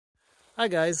Hi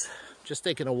guys, just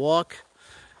taking a walk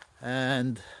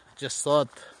and just thought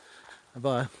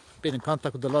about being in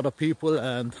contact with a lot of people,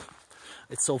 and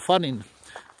it's so funny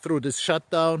through this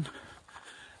shutdown.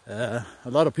 A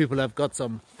lot of people have got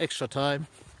some extra time,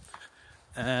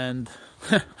 and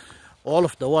all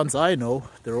of the ones I know,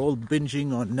 they're all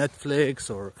binging on Netflix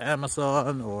or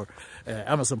Amazon or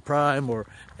Amazon Prime or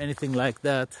anything like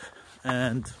that,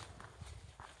 and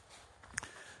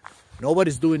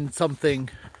nobody's doing something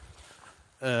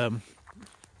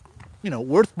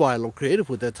worthwhile or creative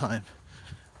with their time.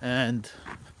 And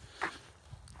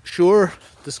sure,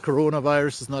 this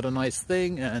coronavirus is not a nice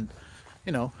thing, and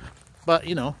but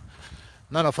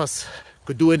none of us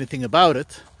could do anything about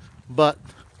it. But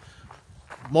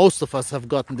most of us have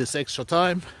gotten this extra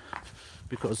time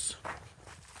because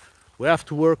we have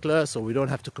to work less, or we don't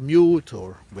have to commute,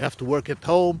 or we have to work at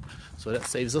home, so that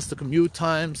saves us the commute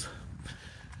times.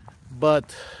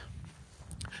 But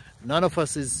none of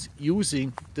us is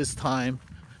using this time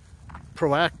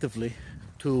proactively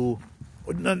to,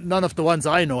 none of the ones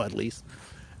I know at least,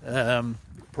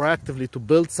 proactively to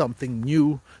build something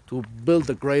new, to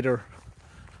build a greater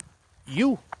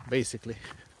you, basically.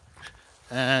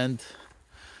 And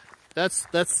that's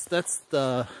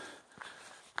the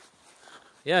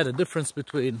difference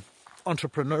between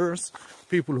entrepreneurs,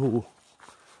 people who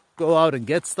go out and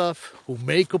get stuff, who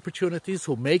make opportunities,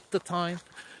 who make the time,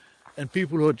 and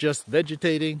people who are just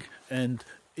vegetating and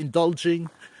indulging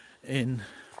in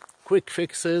quick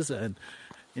fixes and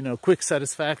quick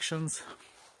satisfactions.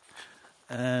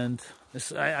 And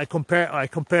I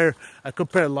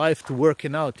compare life to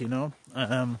working out.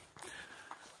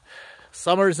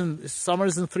 Summer's in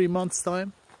 3 months'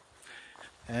 time,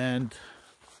 and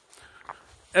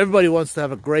everybody wants to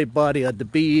have a great body at the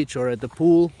beach or at the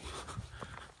pool.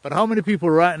 But how many people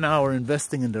right now are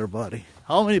investing in their body?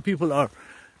 How many people are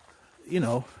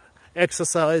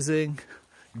exercising,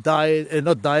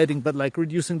 not dieting, but like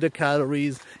reducing their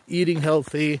calories, eating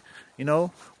healthy,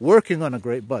 working on a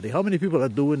great body? How many people are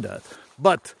doing that?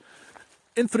 But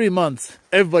in 3 months,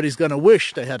 everybody's gonna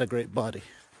wish they had a great body.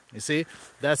 You see,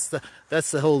 that's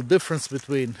the whole difference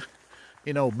between,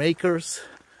 makers,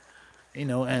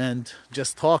 and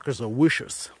just talkers or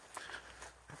wishers.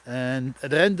 And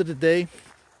at the end of the day,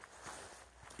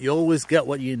 you always get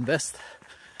what you invest.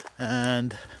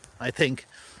 And I think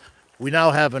we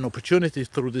now have an opportunity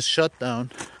through this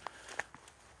shutdown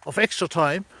of extra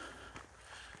time,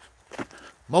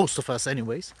 most of us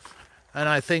anyways, and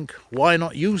I think why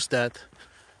not use that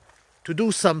to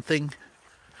do something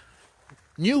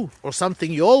new, or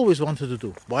something you always wanted to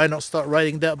do. Why not start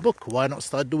writing that book? Why not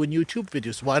start doing YouTube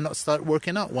videos? Why not start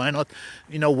working out? Why not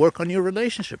work on your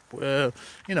relationship?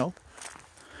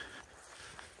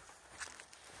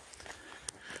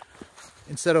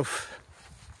 Instead of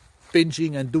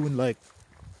binging and doing like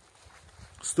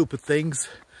stupid things,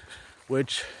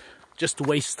 which just to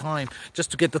waste time,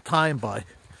 just to get the time by.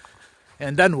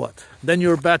 And then what? Then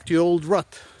you're back to your old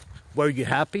rut. Were you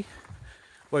happy?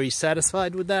 Were you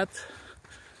satisfied with that?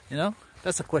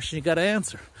 That's a question you gotta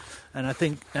answer. And I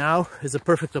think now is a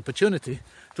perfect opportunity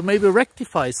to maybe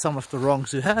rectify some of the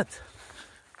wrongs you had.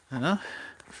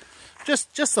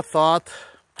 Just a thought.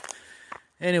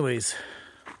 Anyways,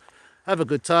 have a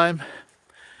good time,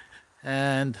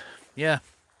 and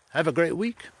have a great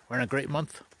week or a great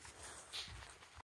month.